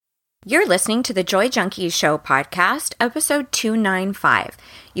You're listening to the Joy Junkies Show podcast, episode 295.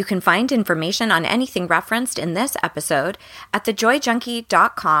 You can find information on anything referenced in this episode at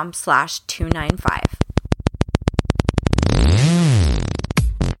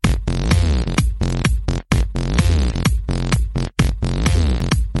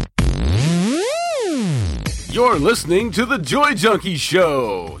You're listening to the Joy Junkies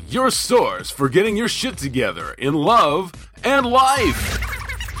Show, your source for getting your shit together in love and life.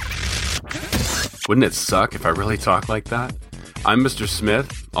 Wouldn't it suck if I really talk like that? I'm Mr.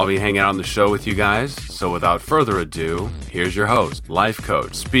 Smith. I'll be hanging out on the show with you guys. So without further ado, here's your host, life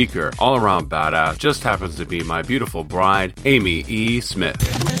coach, speaker, all-around badass, just happens to be my beautiful bride, Amy E. Smith.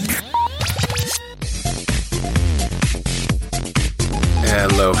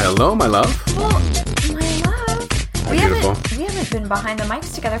 Hello, my love. Well, my love. We beautiful. haven't been behind the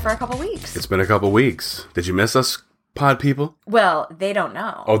mics together for a couple weeks. It's been a couple weeks. Did you miss us, pod people? Well, they don't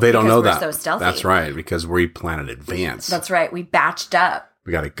know. Oh, they don't know that. We're so stealthy. That's right, because we plan in advance. That's right. We batched up.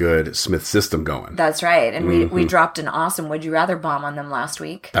 We got a good Smith system going. That's right. And we dropped an awesome Would You Rather bomb on them last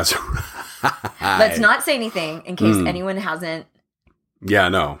week. That's right. Let's not say anything in case anyone hasn't. Yeah,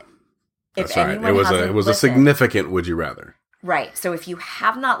 no. That's right. It was a significant Would You Rather. Right. So if you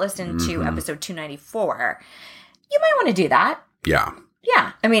have not listened to episode 294, you might want to do that. Yeah.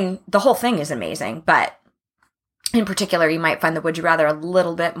 Yeah. I mean, the whole thing is amazing, but in particular, you might find the Would You Rather a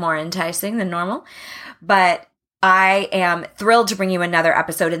little bit more enticing than normal. But I am thrilled to bring you another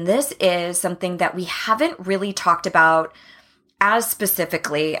episode, and this is something that we haven't really talked about as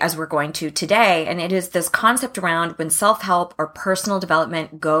specifically as we're going to today, and it is this concept around when self-help or personal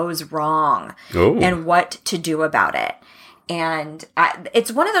development goes wrong and what to do about it. And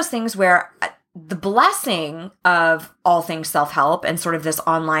it's one of those things where the blessing of all things self-help and sort of this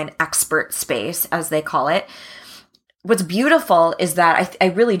online expert space, as they call it, what's beautiful is that I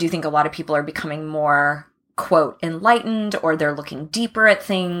really do think a lot of people are becoming more, quote, enlightened, or they're looking deeper at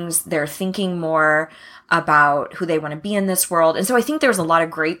things. They're thinking more about who they want to be in this world. And so I think there's a lot of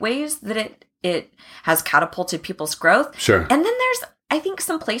great ways that it has catapulted people's growth. Sure. And then there's, I think,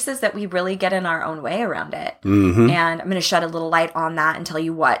 some places that we really get in our own way around it. And I'm going to shed a little light on that and tell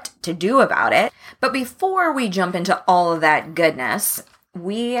you what to do about it. But before we jump into all of that goodness,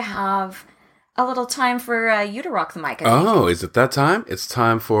 we have a little time for you to rock the mic. Oh, is it that time? It's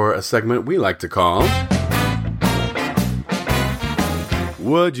time for a segment we like to call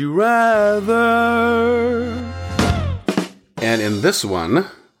Would You Rather? And in this one's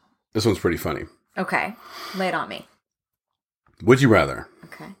pretty funny. Okay. Lay it on me. Would you rather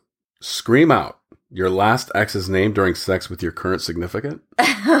scream out your last ex's name during sex with your current significant?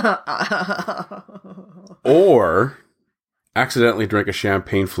 Or accidentally drink a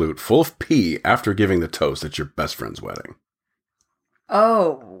champagne flute full of pee after giving the toast at your best friend's wedding?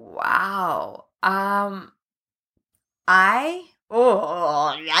 Oh, wow.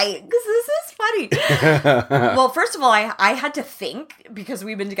 Oh, yikes. This is funny. Well, first of all, I had to think, because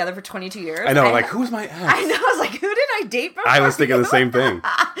we've been together for 22 years. I know, who's my ex? I know, I was like, who did I date before? I was thinking the same thing.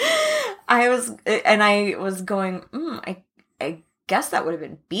 I was going, I guess that would have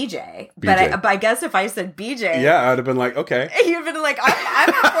been BJ. But I guess if I said BJ. Yeah, I would have been like, okay. You'd have been like, I'm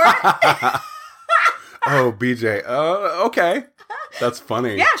up for it. Oh, BJ. Okay. That's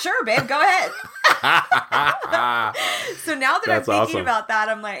funny. Yeah, sure, babe. Go ahead. So now that I'm thinking about that,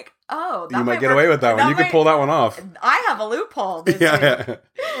 I'm like, oh, that you might get away with that one. You could pull that one off. I have a loophole this week.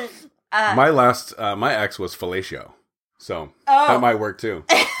 My ex was fellatio, so that might work too.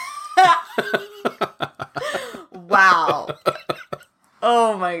 Wow.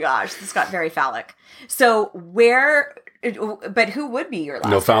 Oh my gosh, this got very phallic. So but who would be your last?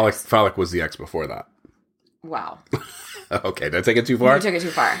 No, phallic was the ex before that. Wow. Okay, did I take it too far? You took it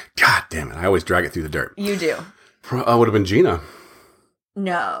too far. God damn it, I always drag it through the dirt. You do. Would have been Gina.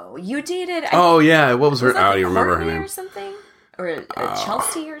 No, you dated. Yeah, what was her? I don't even remember her name. Or something, or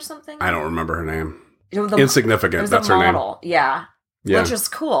Chelsea or something. I don't remember her name. Insignificant. That's her name. Yeah, which is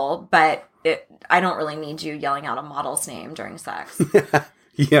cool, but I don't really need you yelling out a model's name during sex.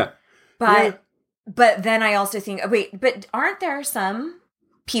 Yeah, but then I also think, but aren't there some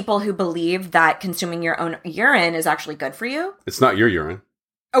people who believe that consuming your own urine is actually good for you? It's not your urine.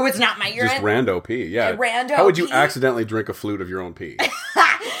 Oh, it's not my urine? Just rando pee, yeah. How would you accidentally drink a flute of your own pee?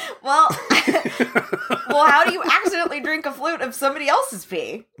 Well, how do you accidentally drink a flute of somebody else's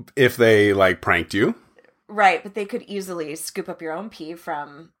pee? If they, pranked you. Right, but they could easily scoop up your own pee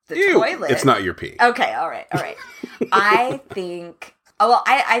from the toilet. It's not your pee. Okay, all right. I think I'm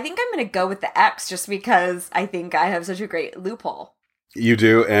going to go with the X just because I think I have such a great loophole. You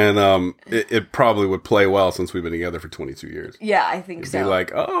do, and it probably would play well since we've been together for 22 years. Yeah, I think It'd so. be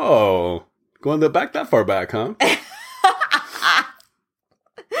like, oh, going back that far back, huh?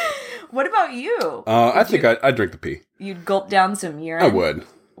 What about you? I think I'd drink the pee. You'd gulp down some urine? I would.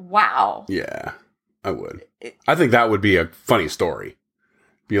 Wow. Yeah, I would. I think that would be a funny story.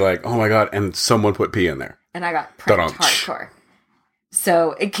 Be like, oh my God, and someone put pee in there. And I got pranked hardcore.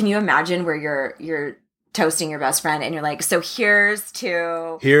 So can you imagine where you're toasting your best friend and you're like, so here's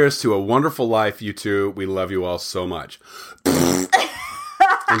to a wonderful life, you two. We love you all so much. And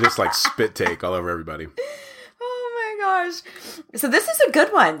just like spit take all over everybody. Oh my gosh. So this is a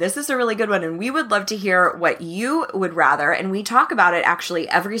good one. This is a really good one. And we would love to hear what you would rather. And we talk about it actually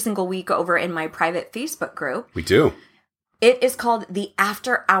every single week over in my private Facebook group. We do. It is called the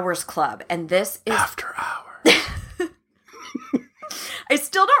After Hours Club. And this is... After Hours. I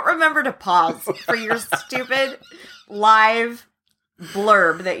still don't remember to pause for your stupid live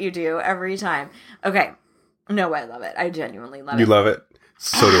blurb that you do every time. Okay. No, I love it. I genuinely love it. You love it?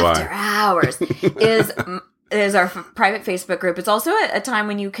 So do I. After Hours is our private Facebook group. It's also a time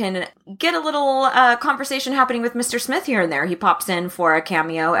when you can get a little conversation happening with Mr. Smith here and there. He pops in for a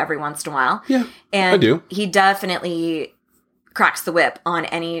cameo every once in a while. Yeah, and I do. He definitely cracks the whip on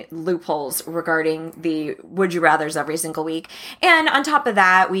any loopholes regarding the Would You Rathers every single week. And on top of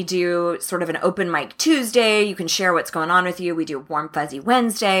that, we do sort of an open mic Tuesday. You can share what's going on with you. We do Warm Fuzzy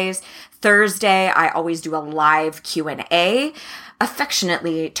Wednesdays. Thursday, I always do a live Q&A,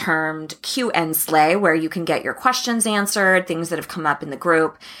 affectionately termed Q and Slay, where you can get your questions answered, things that have come up in the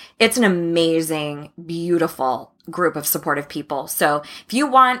group. It's an amazing, beautiful group of supportive people. So if you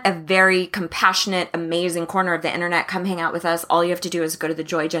want a very compassionate, amazing corner of the internet, come hang out with us. All you have to do is go to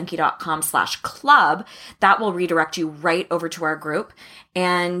thejoyjunkie.com/club. That will redirect you right over to our group.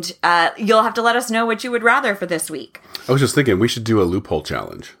 And you'll have to let us know what you would rather for this week. I was just thinking we should do a loophole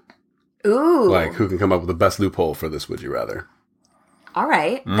challenge. Ooh. Like who can come up with the best loophole for this Would You Rather? All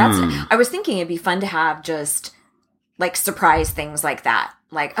right. I was thinking it'd be fun to have just like surprise things like that.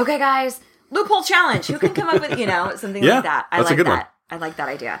 Like, okay, guys, loophole challenge. Who can come up with, something like that? I like that. I like that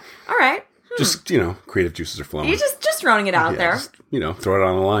idea. All right. Just, creative juices are flowing. You're just throwing it out there. Just, throw it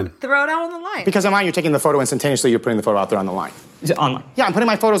on the line. Throw it out on the line. Because online, you're taking the photo instantaneously, you're putting the photo out there on the line. Is it online? Yeah, I'm putting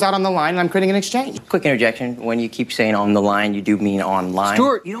my photos out on the line, and I'm creating an exchange. Quick interjection. When you keep saying on the line, you do mean online.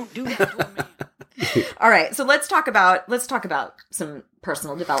 Stuart, You don't do that to a man. All right. So let's talk about some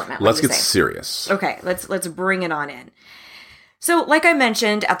personal development. Let's get serious. Okay. Let's bring it on in. So like I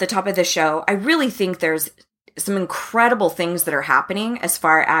mentioned at the top of the show, I really think there's some incredible things that are happening as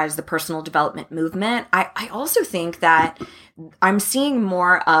far as the personal development movement. I also think that I'm seeing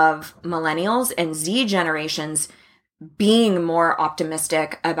more of millennials and Z generations being more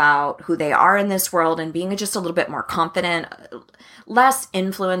optimistic about who they are in this world and being just a little bit more confident, less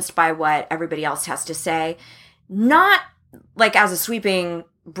influenced by what everybody else has to say. Not like as a sweeping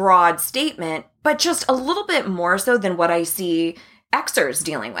broad statement, but just a little bit more so than what I see Xers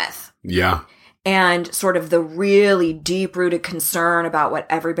dealing with. Yeah. And sort of the really deep-rooted concern about what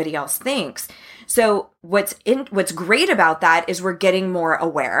everybody else thinks. So what's great about that is we're getting more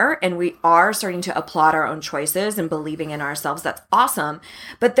aware and we are starting to applaud our own choices and believing in ourselves. That's awesome.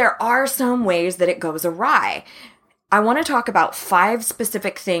 But there are some ways that it goes awry. I want to talk about 5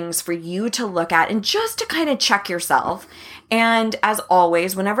 specific things for you to look at and just to kind of check yourself. And as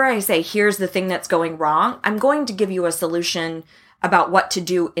always, whenever I say, here's the thing that's going wrong, I'm going to give you a solution about what to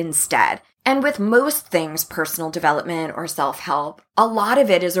do instead. And with most things, personal development or self-help, a lot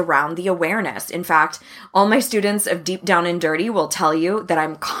of it is around the awareness. In fact, all my students of Deep Down and Dirty will tell you that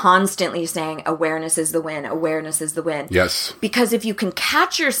I'm constantly saying awareness is the win, awareness is the win. Yes. Because if you can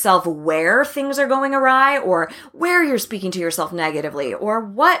catch yourself where things are going awry or where you're speaking to yourself negatively or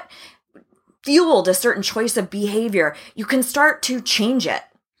what fueled a certain choice of behavior, you can start to change it.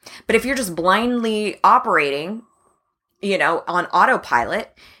 But if you're just blindly operating, on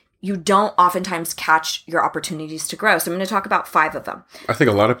autopilot, you don't oftentimes catch your opportunities to grow. So I'm going to talk about 5 of them. I think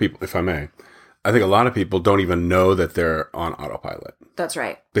a lot of people, if I may, don't even know that they're on autopilot. That's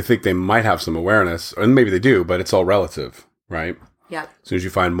right. They think they might have some awareness, and maybe they do, but it's all relative, right? Yeah. As soon as you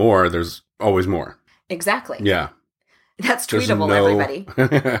find more, there's always more. Exactly. Yeah. That's tweetable, everybody.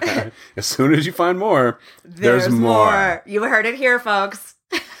 As soon as you find more, there's more. You heard it here, folks.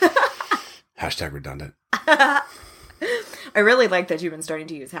 Hashtag redundant. I really like that you've been starting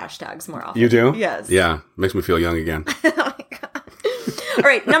to use hashtags more often. You do? Yes. Yeah. Makes me feel young again. Oh my God. All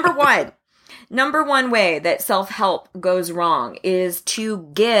right. Number one way that self-help goes wrong is to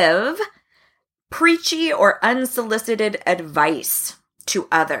give preachy or unsolicited advice to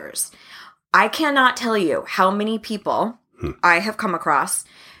others. I cannot tell you how many people I have come across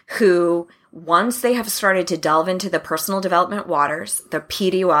who, once they have started to delve into the personal development waters, the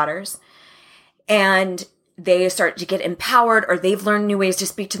PD waters, and they start to get empowered, or they've learned new ways to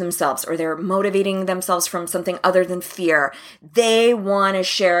speak to themselves, or they're motivating themselves from something other than fear, they want to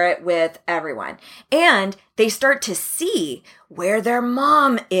share it with everyone. And they start to see where their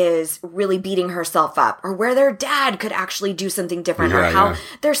mom is really beating herself up, or where their dad could actually do something different, or how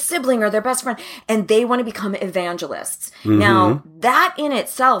their sibling or their best friend, and they want to become evangelists. Now, that in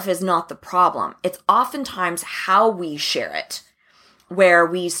itself is not the problem. It's oftentimes how we share it, where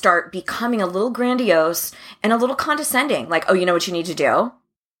we start becoming a little grandiose and a little condescending. Like, oh, you know what you need to do?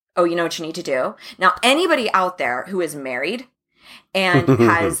 Oh, you know what you need to do? Now, anybody out there who is married and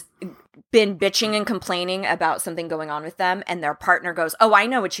has been bitching and complaining about something going on with them, and their partner goes, oh, I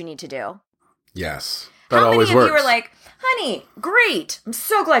know what you need to do. Yes. That How always many of works. you are like, honey, great. I'm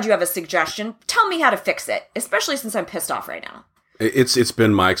so glad you have a suggestion. Tell me how to fix it, especially since I'm pissed off right now. It's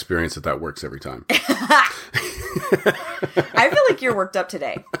been my experience that works every time. I feel like you're worked up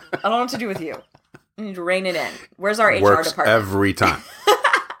today. I don't know what to do with you. You need to rein it in. Where's our HR Works department? every time.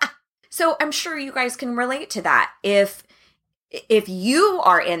 So I'm sure you guys can relate to that. If you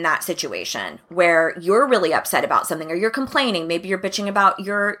are in that situation where you're really upset about something, or you're complaining, maybe you're bitching about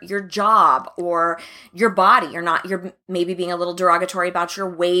your job or your body, you're maybe being a little derogatory about your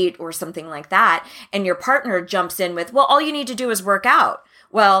weight or something like that, and your partner jumps in with, well, all you need to do is work out.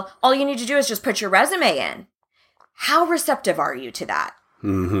 Well, all you need to do is just put your resume in. How receptive are you to that?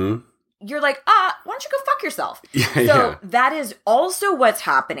 You're like, why don't you go fuck yourself? That is also what's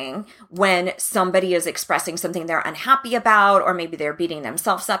happening when somebody is expressing something they're unhappy about, or maybe they're beating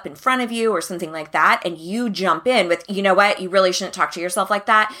themselves up in front of you or something like that. And you jump in with, you know what? You really shouldn't talk to yourself like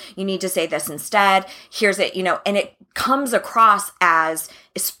that. You need to say this instead. Here's it, and it comes across as,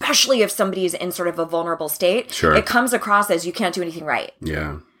 especially if somebody is in sort of a vulnerable state, it comes across as you can't do anything right.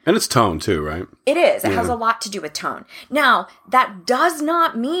 Yeah. And it's tone too, right? It is. It has a lot to do with tone. Now, that does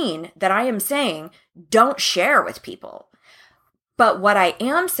not mean that I am saying don't share with people. But what I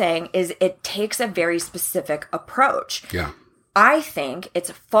am saying is it takes a very specific approach. Yeah. I think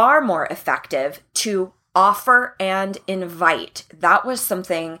it's far more effective to offer and invite. That was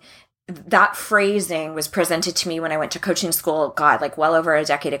something, that phrasing was presented to me when I went to coaching school, God, like well over a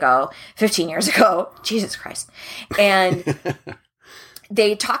decade ago, 15 years ago. Jesus Christ. And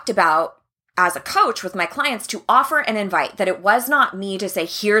they talked about, as a coach with my clients, to offer and invite, that it was not me to say,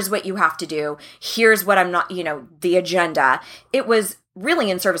 here's what you have to do. Here's what I'm not, the agenda. It was really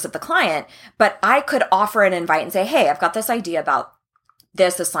in service of the client, but I could offer and invite and say, hey, I've got this idea about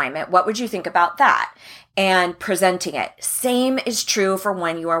this assignment. What would you think about that? And presenting it. Same is true for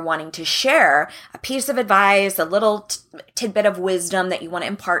when you are wanting to share a piece of advice, a little tidbit of wisdom that you want to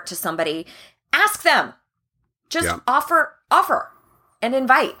impart to somebody. Ask them. Just offer. And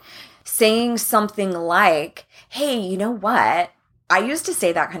invite. Saying something like, hey, you know what? I used to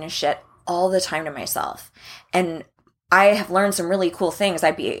say that kind of shit all the time to myself. And I have learned some really cool things.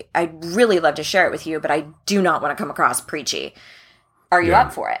 I'd really love to share it with you, but I do not want to come across preachy. Are you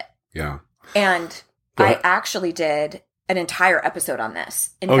up for it? Yeah. And I actually did an entire episode on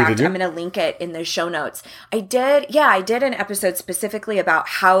this. In fact, I'm going to link it in the show notes. I did an episode specifically about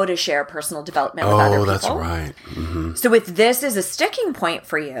how to share personal development with other people. Oh, that's right. Mm-hmm. So if this is a sticking point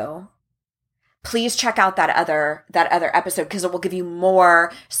for you, please check out that other episode, because it will give you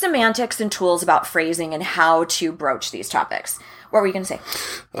more semantics and tools about phrasing and how to broach these topics. What were you going to say?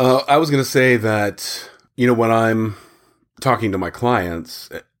 I was going to say that, when I'm talking to my clients,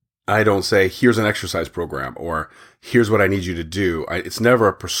 I don't say, here's an exercise program, or here's what I need you to do. It's never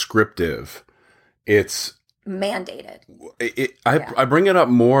a prescriptive. It's mandated. I bring it up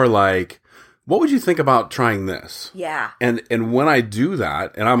more like, what would you think about trying this? Yeah. And when I do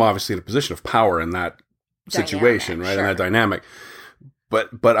that, and I'm obviously in a position of power in that situation, right? Sure. In that dynamic.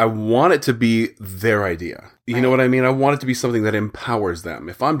 But I want it to be their idea. You know what I mean? I want it to be something that empowers them.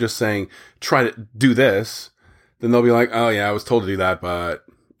 If I'm just saying, try to do this, then they'll be like, oh yeah, I was told to do that, but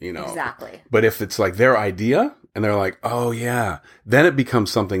Exactly. But if it's like their idea and they're like, oh yeah, then it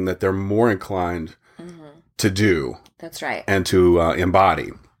becomes something that they're more inclined to do. That's right. And to embody.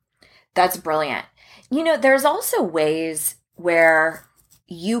 That's brilliant. There's also ways where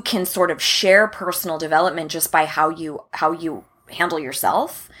you can sort of share personal development just by how you handle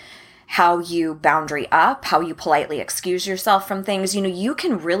yourself, how you boundary up, how you politely excuse yourself from things. You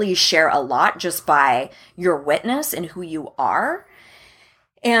can really share a lot just by your witness and who you are.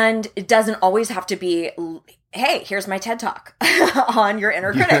 And it doesn't always have to be, hey, here's my TED Talk on your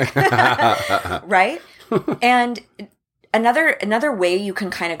inner critic, right? And another way you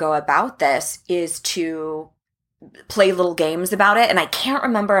can kind of go about this is to play little games about it. And I can't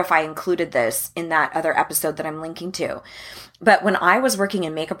remember if I included this in that other episode that I'm linking to. But when I was working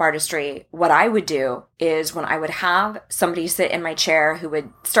in makeup artistry, what I would do is when I would have somebody sit in my chair who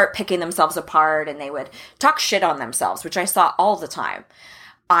would start picking themselves apart and they would talk shit on themselves, which I saw all the time,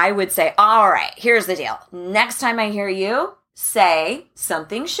 I would say, all right, here's the deal. Next time I hear you say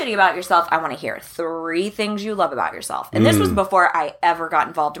something shitty about yourself, I want to hear 3 things you love about yourself. And this was before I ever got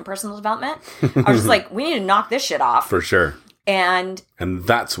involved in personal development. I was just like, we need to knock this shit off. For sure. And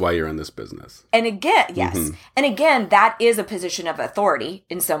that's why you're in this business. And again, yes. And again, that is a position of authority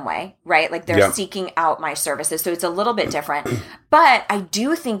in some way, right? Like they're seeking out my services. So it's a little bit different. But I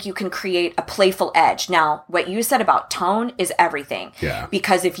do think you can create a playful edge. Now, what you said about tone is everything. Yeah.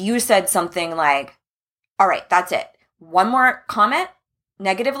 Because if you said something like, all right, that's it. One more comment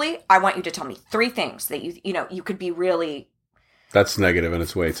negatively, I want you to tell me 3 things that you could be really that's negative in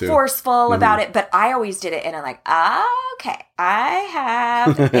its way too. Forceful about it, but I always did it in a like, okay, I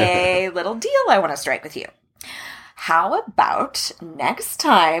have a little deal I want to strike with you. How about next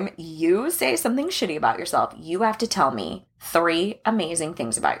time you say something shitty about yourself, you have to tell me 3 amazing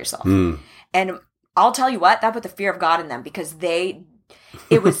things about yourself. And I'll tell you what, that put the fear of God in them because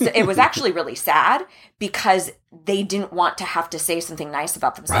it was actually really sad because they didn't want to have to say something nice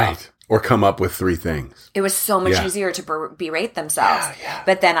about themselves. Right. Or come up with 3 things. It was so much easier to berate themselves.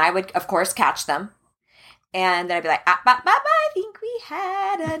 But then I would, of course, catch them. And then I'd be like, I think we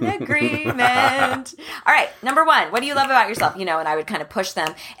had an agreement. All right, number 1, what do you love about yourself? And I would kind of push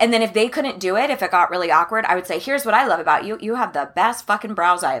them. And then if they couldn't do it, if it got really awkward, I would say, here's what I love about you. You have the best fucking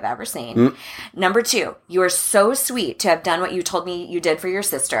brows I have ever seen. Number 2, you are so sweet to have done what you told me you did for your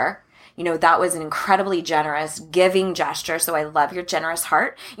sister. That was an incredibly generous, giving gesture. So I love your generous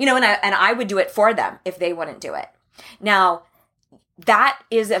heart. And I would do it for them if they wouldn't do it. Now, that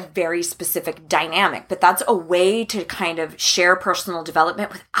is a very specific dynamic, but that's a way to kind of share personal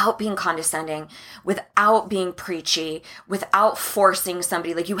development without being condescending, without being preachy, without forcing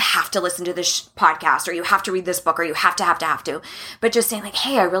somebody like you have to listen to this podcast or you have to read this book or you have to, but just saying like,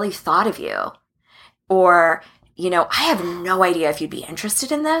 hey, I really thought of you. Or, I have no idea if you'd be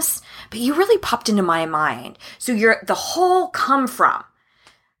interested in this, but you really popped into my mind. So the whole come from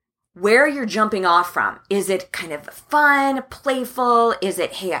where you're jumping off from. Is it kind of fun, playful? Is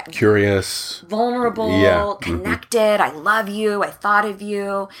it, hey, I'm curious, vulnerable, connected? I love you. I thought of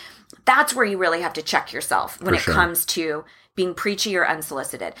you. That's where you really have to check yourself when it comes to being preachy or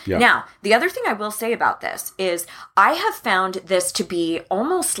unsolicited. Yep. Now, the other thing I will say about this is I have found this to be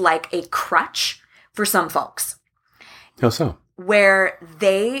almost like a crutch for some folks. How so? Where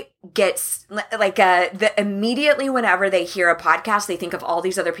they get like immediately whenever they hear a podcast, they think of all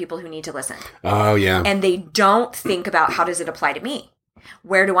these other people who need to listen. Oh, yeah. And they don't think about how does it apply to me?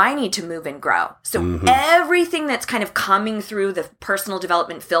 Where do I need to move and grow? So everything that's kind of coming through the personal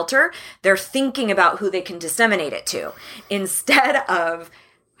development filter, they're thinking about who they can disseminate it to instead of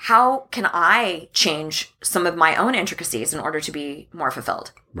how can I change some of my own intricacies in order to be more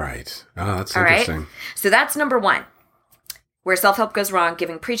fulfilled? Right. Oh, that's interesting. Right? So that's number 1. Where self-help goes wrong,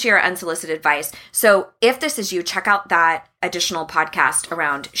 giving preachy or unsolicited advice. So if this is you, check out that additional podcast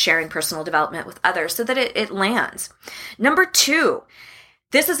around sharing personal development with others so that it lands. Number 2,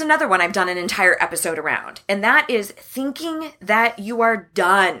 this is another one I've done an entire episode around, and that is thinking that you are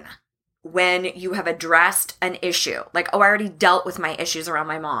done when you have addressed an issue. Like, oh, I already dealt with my issues around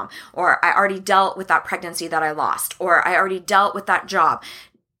my mom, or I already dealt with that pregnancy that I lost, or I already dealt with that job.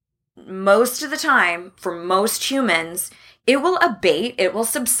 Most of the time, for most humans, it will abate, it will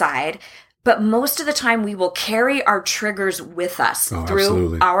subside, but most of the time we will carry our triggers with us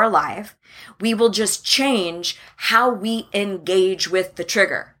through our life. We will just change how we engage with the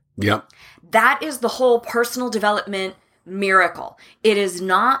trigger. Yep. That is the whole personal development miracle. It is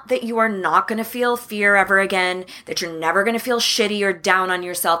not that you are not going to feel fear ever again, that you're never going to feel shitty or down on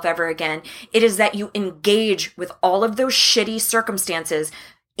yourself ever again. It is that you engage with all of those shitty circumstances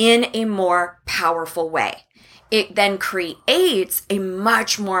in a more powerful way. It then creates a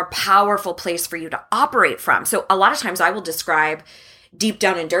much more powerful place for you to operate from. So a lot of times I will describe deep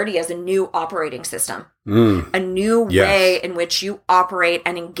down and dirty as a new operating system, a new way in which you operate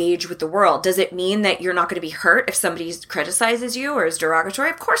and engage with the world. Does it mean that you're not going to be hurt if somebody criticizes you or is derogatory?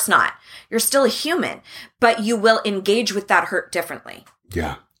 Of course not. You're still a human, but you will engage with that hurt differently.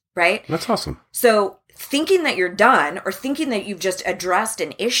 Yeah. Right? That's awesome. So thinking that you're done or thinking that you've just addressed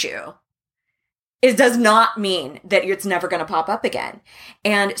an issue, it does not mean that it's never going to pop up again.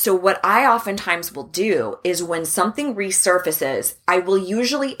 And so what I oftentimes will do is when something resurfaces, I will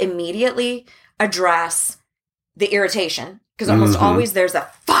usually immediately address the irritation, because almost always there's a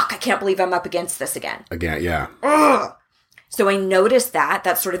fuck, I can't believe I'm up against this again. Again, yeah. Ugh. So I notice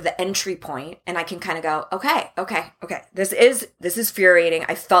that's sort of the entry point, and I can kind of go, okay. This is infuriating.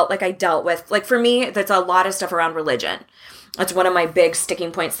 I felt like I dealt with, like for me, that's a lot of stuff around religion. That's one of my big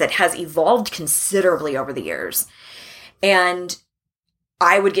sticking points that has evolved considerably over the years. And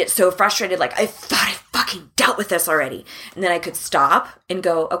I would get so frustrated, like I thought I fucking dealt with this already. And then I could stop and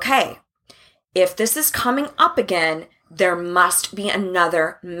go, okay, if this is coming up again, there must be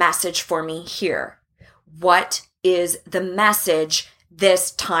another message for me here. What is the message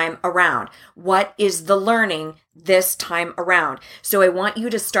this time around? What is the learning this time around? So I want you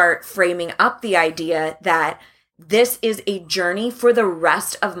to start framing up the idea that this is a journey for the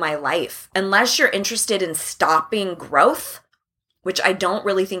rest of my life. Unless you're interested in stopping growth, which I don't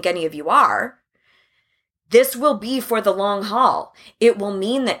really think any of you are, this will be for the long haul. It will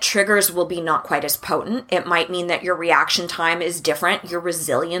mean that triggers will be not quite as potent. It might mean that your reaction time is different. Your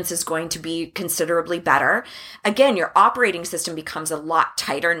resilience is going to be considerably better. Again, your operating system becomes a lot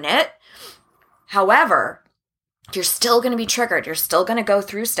tighter knit. However, you're still going to be triggered. You're still going to go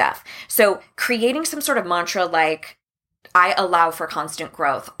through stuff. So creating some sort of mantra like, I allow for constant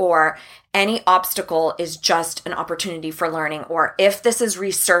growth, or any obstacle is just an opportunity for learning, or if this is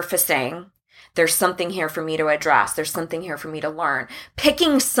resurfacing, there's something here for me to address. There's something here for me to learn.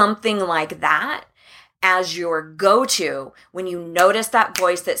 Picking something like that as your go-to when you notice that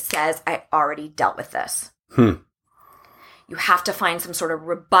voice that says, I already dealt with this. You have to find some sort of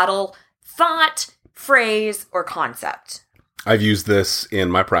rebuttal thought, phrase, or concept. I've used this in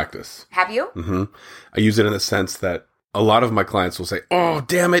my practice. Have you? Mm-hmm. I use it in the sense that a lot of my clients will say, oh,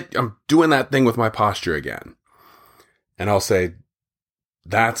 damn it, I'm doing that thing with my posture again. And I'll say,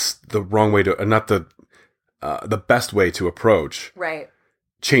 that's the wrong way to, not the best way to approach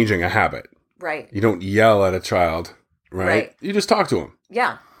changing a habit. Right. You don't yell at a child, right? You just talk to them.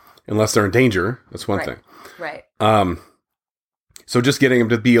 Yeah. Unless they're in danger. That's one thing. Right. So just getting them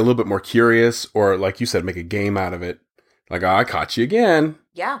to be a little bit more curious, or like you said, make a game out of it. Like, oh, I caught you again.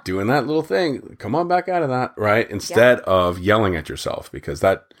 Yeah. Doing that little thing. Come on back out of that, right? Instead of yelling at yourself, because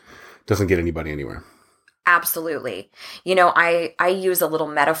that doesn't get anybody anywhere. Absolutely. You know, I use a little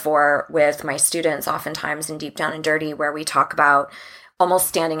metaphor with my students oftentimes in Deep Down and Dirty, where we talk about almost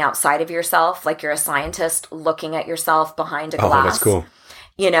standing outside of yourself, like you're a scientist looking at yourself behind a glass. Oh, that's cool.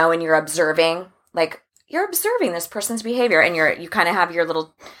 You know, and you're observing, like you're observing this person's behavior, and you kind of have your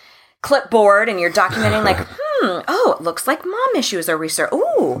little clipboard and you're documenting like, oh, it looks like mom issues are resurfacing.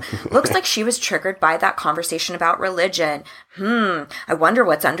 Ooh, looks like she was triggered by that conversation about religion. I wonder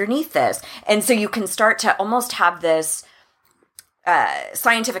what's underneath this. And so you can start to almost have this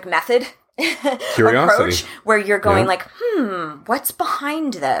scientific method approach where you're going like, what's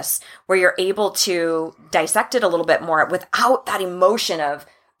behind this? Where you're able to dissect it a little bit more without that emotion of,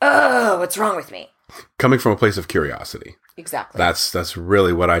 oh, what's wrong with me? Coming from a place of curiosity. Exactly. That's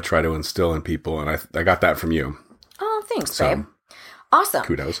really what I try to instill in people, and I got that from you. Oh, thanks, babe. Awesome.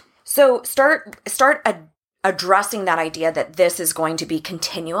 Kudos. So start addressing that idea that this is going to be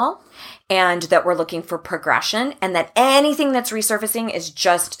continual, and that we're looking for progression, and that anything that's resurfacing is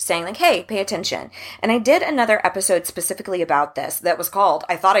just saying like, hey, pay attention. And I did another episode specifically about this that was called,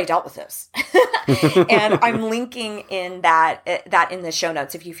 I Thought I Dealt with This. And I'm linking in that in the show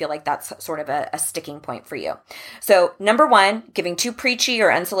notes if you feel like that's sort of a sticking point for you. So 1, giving too preachy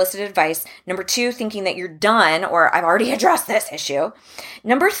or unsolicited advice. 2, thinking that you're done or I've already addressed this issue.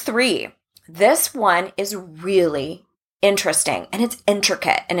 3, this one is really interesting and it's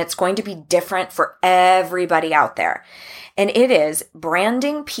intricate and it's going to be different for everybody out there. And it is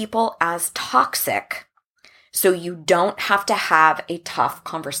branding people as toxic so you don't have to have a tough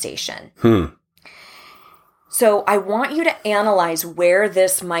conversation. So I want you to analyze where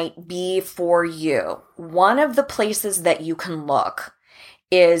this might be for you. One of the places that you can look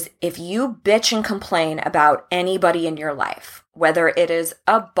is if you bitch and complain about anybody in your life, whether it is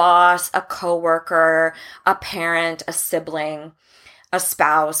a boss, a coworker, a parent, a sibling, a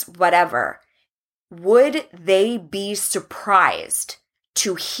spouse, whatever, would they be surprised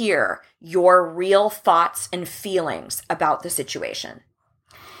to hear your real thoughts and feelings about the situation?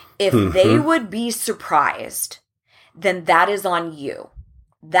 If they would be surprised, then that is on you.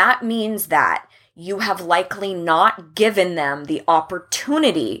 That means that you have likely not given them the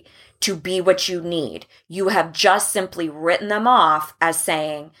opportunity to be what you need. You have just simply written them off as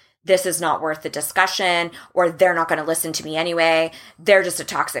saying, this is not worth the discussion, or they're not going to listen to me anyway. They're just a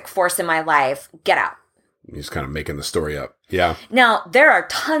toxic force in my life. Get out. You're just kind of making the story up. Yeah. Now, there are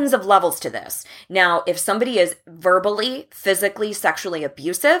tons of levels to this. Now, if somebody is verbally, physically, sexually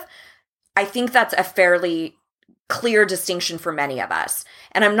abusive, I think that's a fairly clear distinction for many of us.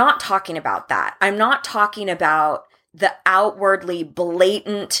 And I'm not talking about that. I'm not talking about the outwardly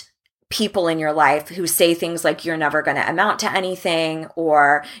blatant people in your life who say things like you're never going to amount to anything,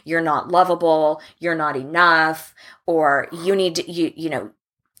 or you're not lovable, you're not enough, or you need to, you know,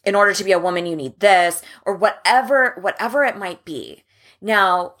 in order to be a woman, you need this, or whatever it might be.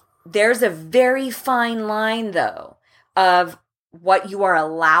 Now, there's a very fine line though of what you are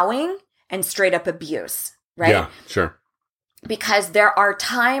allowing and straight up abuse, right? Yeah, sure. Because there are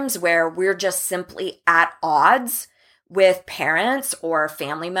times where we're just simply at odds with parents or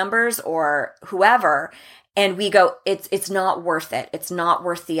family members or whoever, and we go, it's not worth it. It's not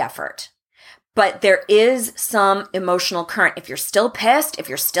worth the effort. But there is some emotional current. If you're still pissed, if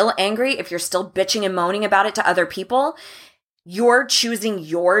you're still angry, if you're still bitching and moaning about it to other people, you're choosing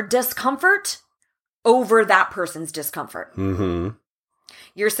your discomfort over that person's discomfort. Mm-hmm.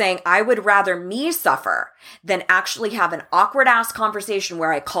 You're saying, I would rather me suffer than actually have an awkward ass conversation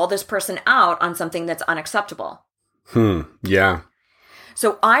where I call this person out on something that's unacceptable. Yeah.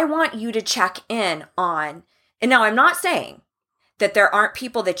 So I want you to check in on, and now I'm not saying that there aren't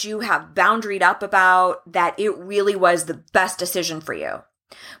people that you have boundaried up about that it really was the best decision for you.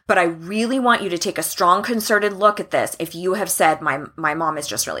 But I really want you to take a strong, concerted look at this. If you have said, my mom is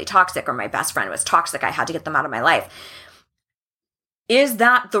just really toxic, or my best friend was toxic, I had to get them out of my life. Is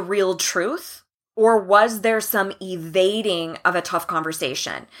that the real truth? Or was there some evading of a tough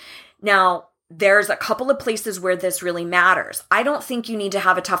conversation? Now, there's a couple of places where this really matters. I don't think you need to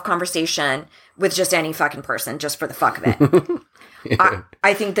have a tough conversation with just any fucking person just for the fuck of it. Yeah.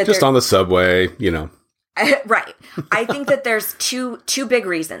 I think that just on the subway, you know. Right. I think that there's two big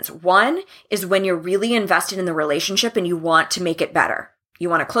reasons. One is when you're really invested in the relationship and you want to make it better. You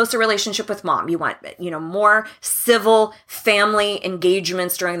want a closer relationship with mom. You want, more civil family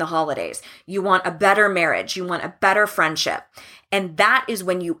engagements during the holidays. You want a better marriage. You want a better friendship. And that is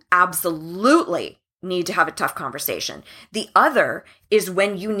when you absolutely need to have a tough conversation. The other is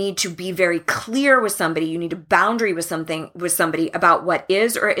when you need to be very clear with somebody. You need a boundary with somebody about what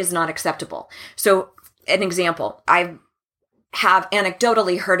is or is not acceptable. So an example, I have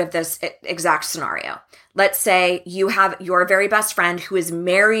anecdotally heard of this exact scenario. Let's say you have your very best friend who is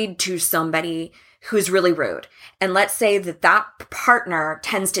married to somebody who's really rude. And let's say that partner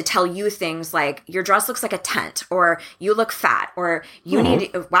tends to tell you things like, your dress looks like a tent, or you look fat, or you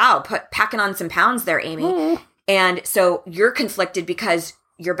need, packing on some pounds there, Amy. And so you're conflicted because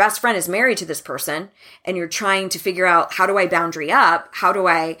your best friend is married to this person and you're trying to figure out, how do I boundary up?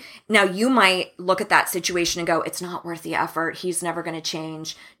 Now you might look at that situation and go, it's not worth the effort. He's never going to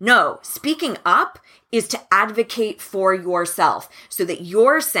change. No, speaking up is to advocate for yourself so that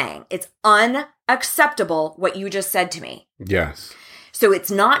you're saying it's unacceptable what you just said to me. Yes. So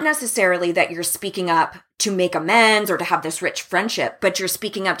it's not necessarily that you're speaking up to make amends or to have this rich friendship, but you're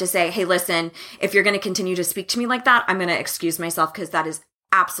speaking up to say, hey, listen, if you're going to continue to speak to me like that, I'm going to excuse myself because that is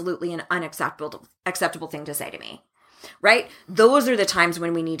absolutely an unacceptable thing to say to me, right? Those are the times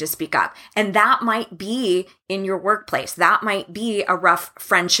when we need to speak up. And that might be in your workplace. That might be a rough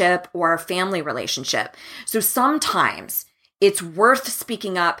friendship or a family relationship. So sometimes it's worth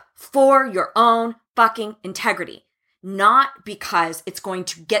speaking up for your own fucking integrity, not because it's going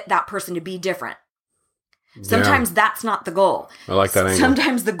to get that person to be different. Sometimes that's not the goal. I like that angle.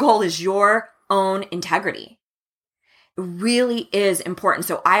 Sometimes the goal is your own integrity. It really is important.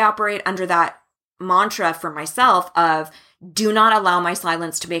 So I operate under that mantra for myself of, do not allow my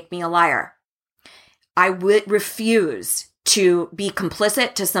silence to make me a liar. I would refuse to be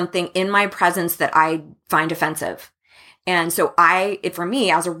complicit to something in my presence that I find offensive. And so for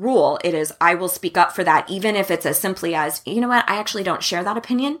me, as a rule, it is, I will speak up for that, even if it's as simply as, you know what, I actually don't share that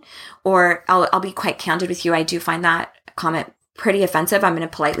opinion, or I'll be quite candid with you. I do find that comment pretty offensive. I'm going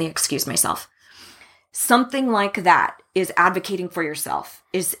to politely excuse myself. Something like that is advocating for yourself,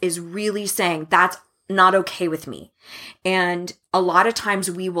 is really saying that's not okay with me. And a lot of times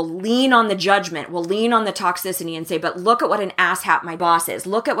we will lean on the judgment, we'll lean on the toxicity and say, but look at what an asshat my boss is.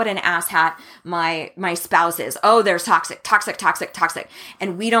 Look at what an asshat my spouse is. Oh, they're toxic.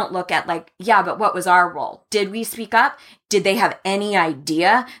 And we don't look at like, yeah, but what was our role? Did we speak up? Did they have any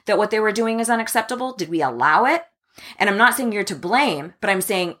idea that what they were doing is unacceptable? Did we allow it? And I'm not saying you're to blame, but I'm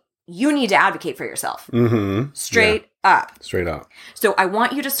saying you need to advocate for yourself. Mm-hmm. Straight up. Straight up. So I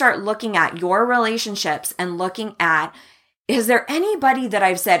want you to start looking at your relationships and looking at, is there anybody that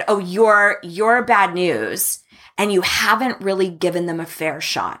I've said, oh, you're bad news, and you haven't really given them a fair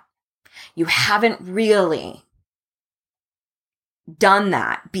shot? You haven't really done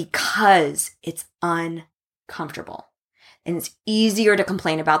that because it's uncomfortable. And it's easier to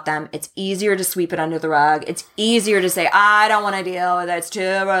complain about them. It's easier to sweep it under the rug. It's easier to say, I don't want to deal with it. It's too,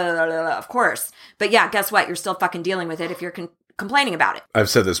 blah, blah, blah. Of course. But yeah, guess what? You're still fucking dealing with it if you're complaining about it. I've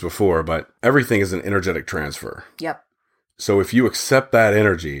said this before, but everything is an energetic transfer. Yep. So if you accept that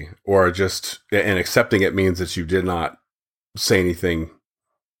energy, and accepting it means that you did not say anything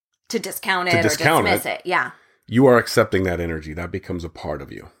to discount it or dismiss it. Yeah. You are accepting that energy. That becomes a part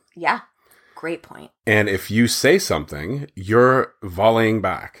of you. Yeah. Great point. And if you say something, you're volleying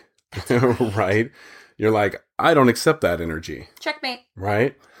back, right? You're like, I don't accept that energy. Checkmate.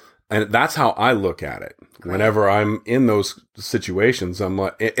 Right? And that's how I look at it. Great. Whenever I'm in those situations, I'm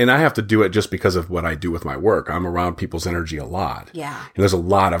like, and I have to do it just because of what I do with my work. I'm around people's energy a lot. Yeah. And there's a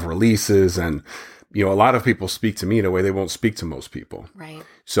lot of releases, and, a lot of people speak to me in a way they won't speak to most people. Right.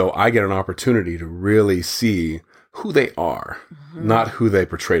 So I get an opportunity to really see who they are, not who they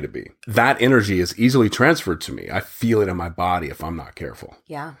portray to be. That energy is easily transferred to me. I feel it in my body if I'm not careful.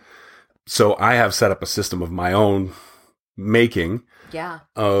 Yeah. So I have set up a system of my own making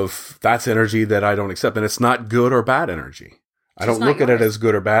of that's energy that I don't accept. And it's not good or bad energy. I don't look at it as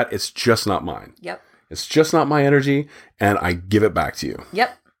good or bad. It's just not mine. Yep. It's just not my energy, and I give it back to you.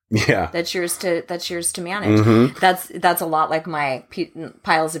 Yep. Yeah. That's yours to manage. That's a lot like my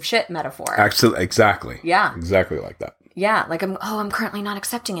piles of shit metaphor. Actually, exactly. Yeah. Exactly like that. Yeah. Like I'm currently not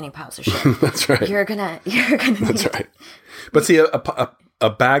accepting any piles of shit. That's right. You're gonna That's right. But see, a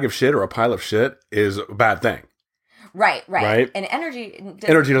bag of shit or a pile of shit is a bad thing. Right. And energy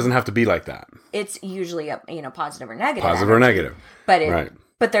doesn't have to be like that. It's usually a positive or negative. Positive or negative.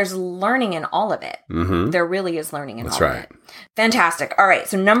 But there's learning in all of it. Mm-hmm. There really is learning in all of it. Fantastic. All right.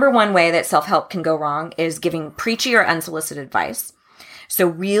 So number one way that self-help can go wrong is giving preachy or unsolicited advice. So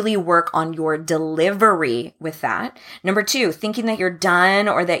really work on your delivery with that. Number two, thinking that you're done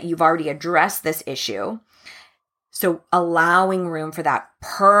or that you've already addressed this issue. So allowing room for that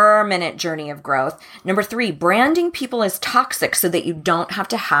permanent journey of growth. Number three, branding people as toxic so that you don't have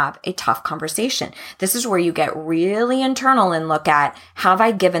to have a tough conversation. This is where you get really internal and look at, have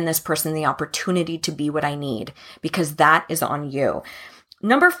I given this person the opportunity to be what I need? Because that is on you.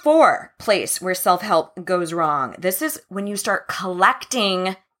 Number four place where self-help goes wrong. This is when you start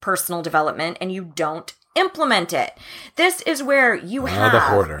collecting personal development and you don't implement it. This is where you have the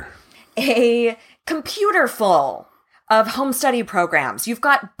hoarder. A computer full of home study programs. You've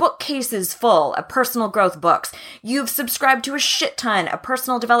got bookcases full of personal growth books. You've subscribed to a shit ton of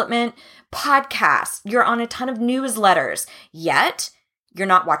personal development podcasts. You're on a ton of newsletters. Yet, you're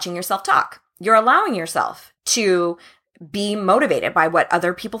not watching yourself talk. You're allowing yourself to be motivated by what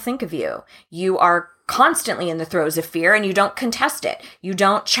other people think of you. You are constantly in the throes of fear and you don't contest it. You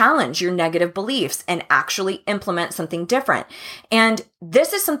don't challenge your negative beliefs and actually implement something different. And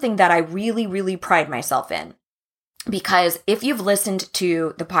this is something that I really, really pride myself in. Because if you've listened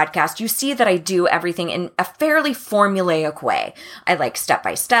to the podcast, you see that I do everything in a fairly formulaic way. I like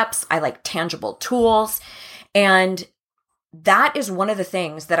step-by-steps. I like tangible tools. And that is one of the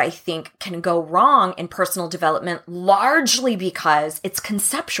things that I think can go wrong in personal development, largely because it's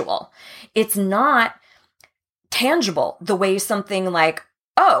conceptual. It's not tangible the way something like,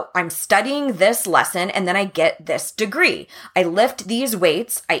 oh, I'm studying this lesson and then I get this degree. I lift these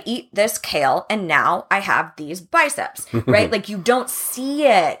weights, I eat this kale, and now I have these biceps, right? Like you don't see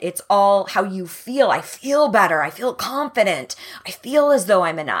it. It's all how you feel. I feel better. I feel confident. I feel as though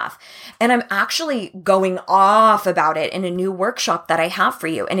I'm enough. And I'm actually going off about it in a new workshop that I have for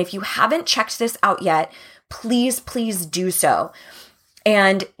you. And if you haven't checked this out yet, please do so.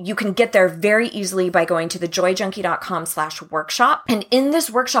 And you can get there very easily by going to thejoyjunkie.com/workshop. And in this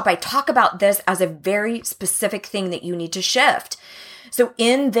workshop, I talk about this as a very specific thing that you need to shift. So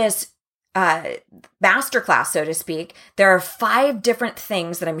in this masterclass, so to speak, there are 5 different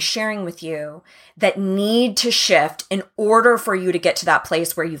things that I'm sharing with you that need to shift in order for you to get to that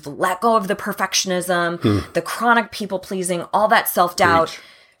place where you've let go of the perfectionism, the chronic people pleasing, all that self-doubt,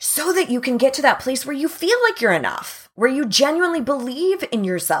 so that you can get to that place where you feel like you're enough, where you genuinely believe in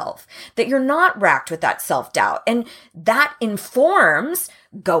yourself, that you're not racked with that self-doubt. And that informs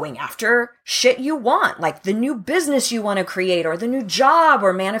going after shit you want, like the new business you want to create or the new job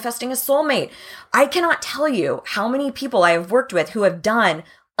or manifesting a soulmate. I cannot tell you how many people I have worked with who have done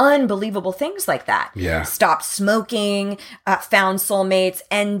unbelievable things like that. Yeah. Stopped smoking, found soulmates,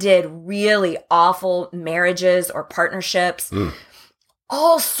 ended really awful marriages or partnerships.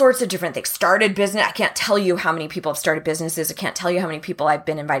 All sorts of different things. Started business. I can't tell you how many people have started businesses. I can't tell you how many people I've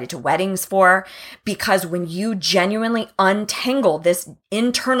been invited to weddings for. Because when you genuinely untangle this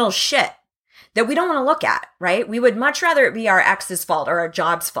internal shit that we don't want to look at, right? We would much rather it be our ex's fault or our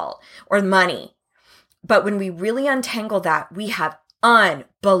job's fault or money. But when we really untangle that, we have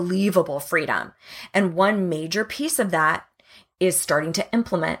unbelievable freedom. And one major piece of that is starting to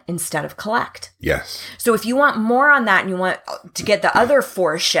implement instead of collect. Yes. So if you want more on that and you want to get the other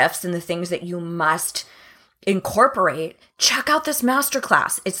 4 shifts and the things that you must incorporate, check out this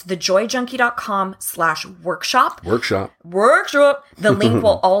masterclass. It's thejoyjunkie.com/workshop. Workshop. The link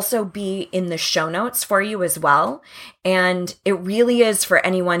will also be in the show notes for you as well. And it really is for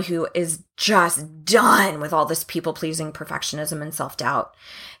anyone who is just done with all this people-pleasing, perfectionism, and self-doubt.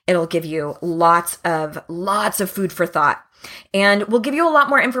 It'll give you lots of food for thought. And we'll give you a lot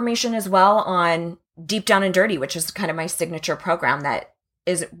more information as well on Deep Down and Dirty, which is kind of my signature program that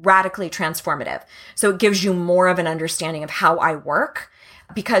is radically transformative. So it gives you more of an understanding of how I work,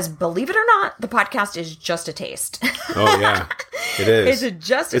 because believe it or not, the podcast is just a taste. Oh yeah, it is. It's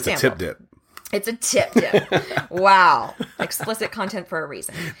just a It's sample. a tip dip. It's a tip dip. Wow. Explicit content for a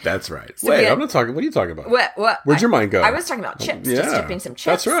reason. That's right. So Wait, I'm not talking. What are you talking about? What? Where'd your mind go? I was talking about chips. Yeah, Just dipping some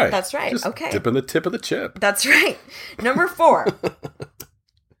chips. That's right. Just okay. Dipping the tip of the chip. That's right. Number 4,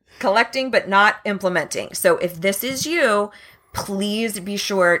 collecting but not implementing. So if this is you, please be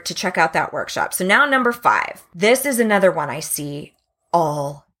sure to check out that workshop. So now number 5. This is another one I see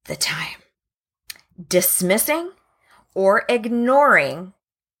all the time. Dismissing or ignoring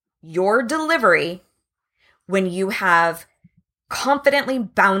your delivery when you have confidently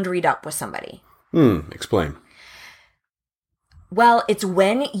boundaried up with somebody. Explain. Well, it's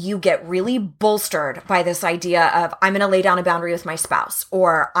when you get really bolstered by this idea of, I'm going to lay down a boundary with my spouse,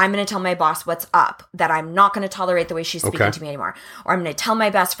 or I'm going to tell my boss what's up, that I'm not going to tolerate the way she's speaking to me anymore. Or I'm going to tell my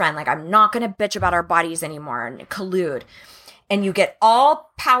best friend, like, I'm not going to bitch about our bodies anymore and collude. And you get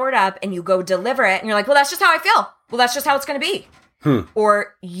all powered up and you go deliver it. And you're like, well, that's just how I feel. Well, that's just how it's going to be.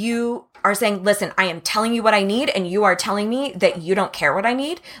 Or you are saying, listen, I am telling you what I need, and you are telling me that you don't care what I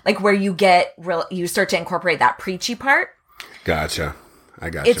need. Like where you get real, you start to incorporate that preachy part. Gotcha.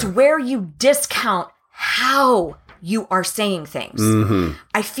 I gotcha. It's where you discount how you are saying things.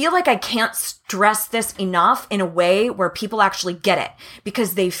 I feel like I can't stress this enough in a way where people actually get it,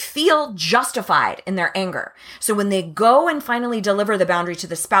 because they feel justified in their anger. So when they go and finally deliver the boundary to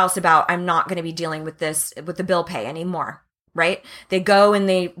the spouse about, I'm not going to be dealing with this, with the bill pay anymore, right? They go and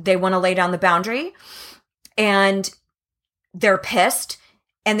they want to lay down the boundary and they're pissed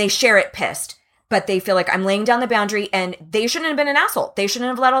and they share it pissed. But they feel like, I'm laying down the boundary and they shouldn't have been an asshole. They shouldn't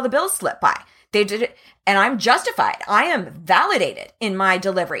have let all the bills slip by. They did it. And I'm justified. I am validated in my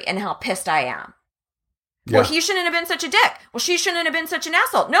delivery and how pissed I am. Yeah. Well, he shouldn't have been such a dick. Well, she shouldn't have been such an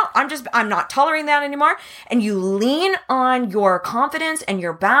asshole. No, I'm not tolerating that anymore. And you lean on your confidence and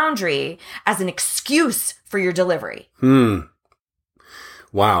your boundary as an excuse for your delivery.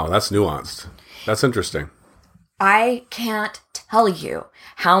 Wow, that's nuanced. That's interesting. I can't tell you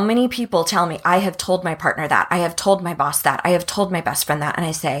how many people tell me, I have told my partner that, I have told my boss that, I have told my best friend that. And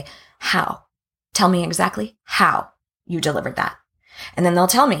I say, how? Tell me exactly how you delivered that. And then they'll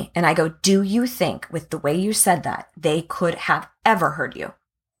tell me, and I go, do you think with the way you said that, they could have ever heard you?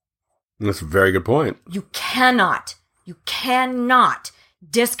 That's a very good point. You cannot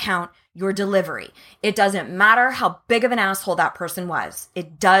discount your delivery. It doesn't matter how big of an asshole that person was.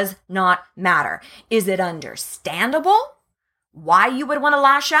 It does not matter. Is it understandable why you would want to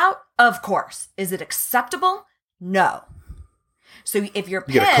lash out? Of course. Is it acceptable? No. So if you're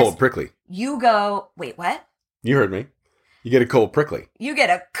pissed, you get a cold prickly. You go, wait, what? You heard me. You get a cold prickly. You get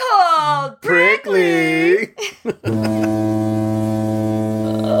a cold prickly.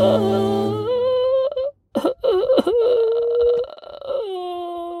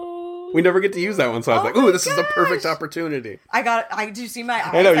 We never get to use that one, so I was like, ooh, this is a perfect opportunity. Did you see my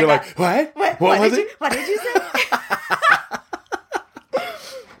eyes? I know, you're like, what? What was it? What did you say?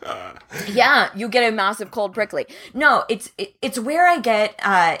 Yeah, you get a massive cold prickly. No, it's where I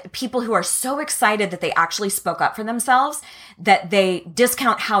get people who are so excited that they actually spoke up for themselves that they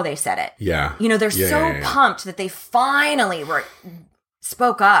discount how they said it. Yeah. You know, they're pumped that they finally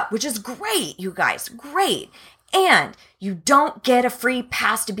spoke up, which is great, you guys. Great. And you don't get a free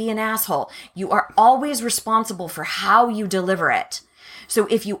pass to be an asshole. You are always responsible for how you deliver it. So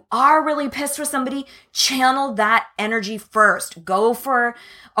if you are really pissed with somebody, channel that energy first. Go for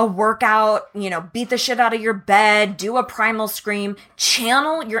a workout, beat the shit out of your bed, do a primal scream,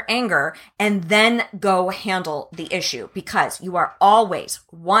 channel your anger, and then go handle the issue, because you are always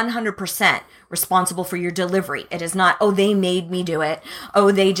 100% responsible for your delivery. It is not, oh, they made me do it.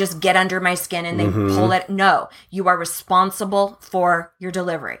 Oh, they just get under my skin and they pull it. No, you are responsible for your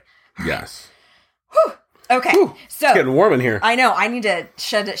delivery. Yes. Whew. Okay, Whew, so it's getting warm in here. I know. I need to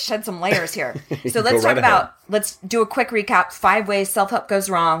shed some layers here. So let's Go talk right ahead. let's do a quick recap. 5 ways self-help goes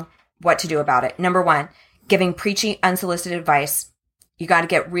wrong. what to do about it. Number 1, giving preachy, unsolicited advice. You got to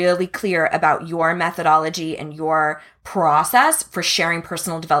get really clear about your methodology and your process for sharing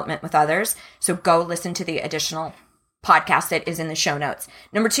personal development with others. So go listen to the additional podcast that is in the show notes.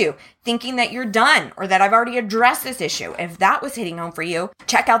 Number 2, thinking that you're done or that I've already addressed this issue. If that was hitting home for you,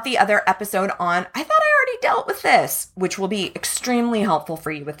 check out the other episode on I thought I already dealt with this, which will be extremely helpful for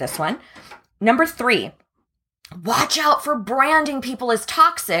you with this one. Number 3, watch out for branding people as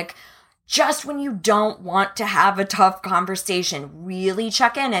toxic just when you don't want to have a tough conversation. Really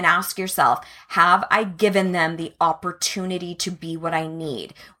check in and ask yourself, have I given them the opportunity to be what I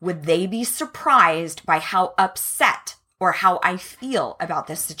need? Would they be surprised by how upset or how I feel about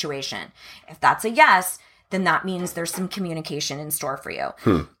this situation? If that's a yes, then that means there's some communication in store for you.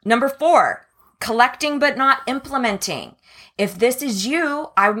 Number 4, collecting but not implementing. If this is you,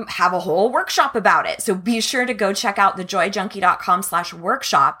 I have a whole workshop about it. So be sure to go check out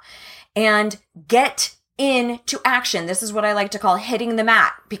thejoyjunkie.com/workshop and get into action. This is what I like to call hitting the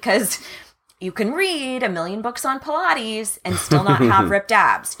mat, because you can read a million books on Pilates and still not have ripped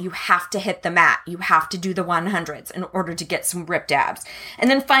abs. You have to hit the mat. You have to do the 100s in order to get some ripped abs. And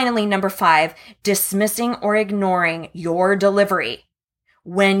then finally, number 5, dismissing or ignoring your delivery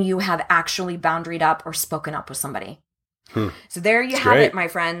when you have actually boundaried up or spoken up with somebody. So there you have it, my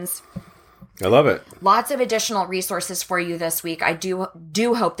friends. I love it. Lots of additional resources for you this week. I do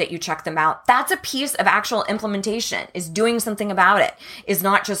hope that you check them out. That's a piece of actual implementation, is doing something about it, is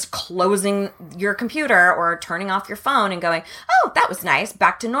not just closing your computer or turning off your phone and going, oh, that was nice,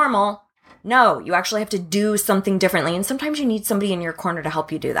 back to normal. No, you actually have to do something differently. And sometimes you need somebody in your corner to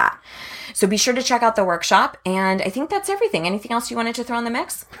help you do that. So be sure to check out the workshop. And I think that's everything. Anything else you wanted to throw in the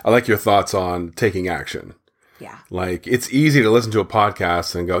mix? I like your thoughts on taking action. Yeah. Like, it's easy to listen to a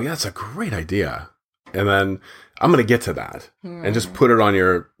podcast and go, yeah, that's a great idea. And then I'm going to get to that and just put it on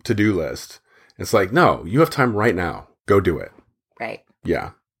your to-do list. It's like, no, you have time right now. Go do it. Right.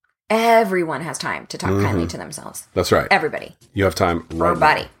 Yeah. Everyone has time to talk kindly to themselves. That's right. Everybody. You have time right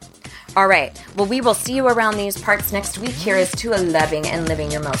Everybody. now. All right. Well, we will see you around these parts next week. Here is to loving and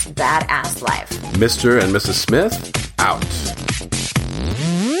living your most badass life. Mr. and Mrs. Smith, out.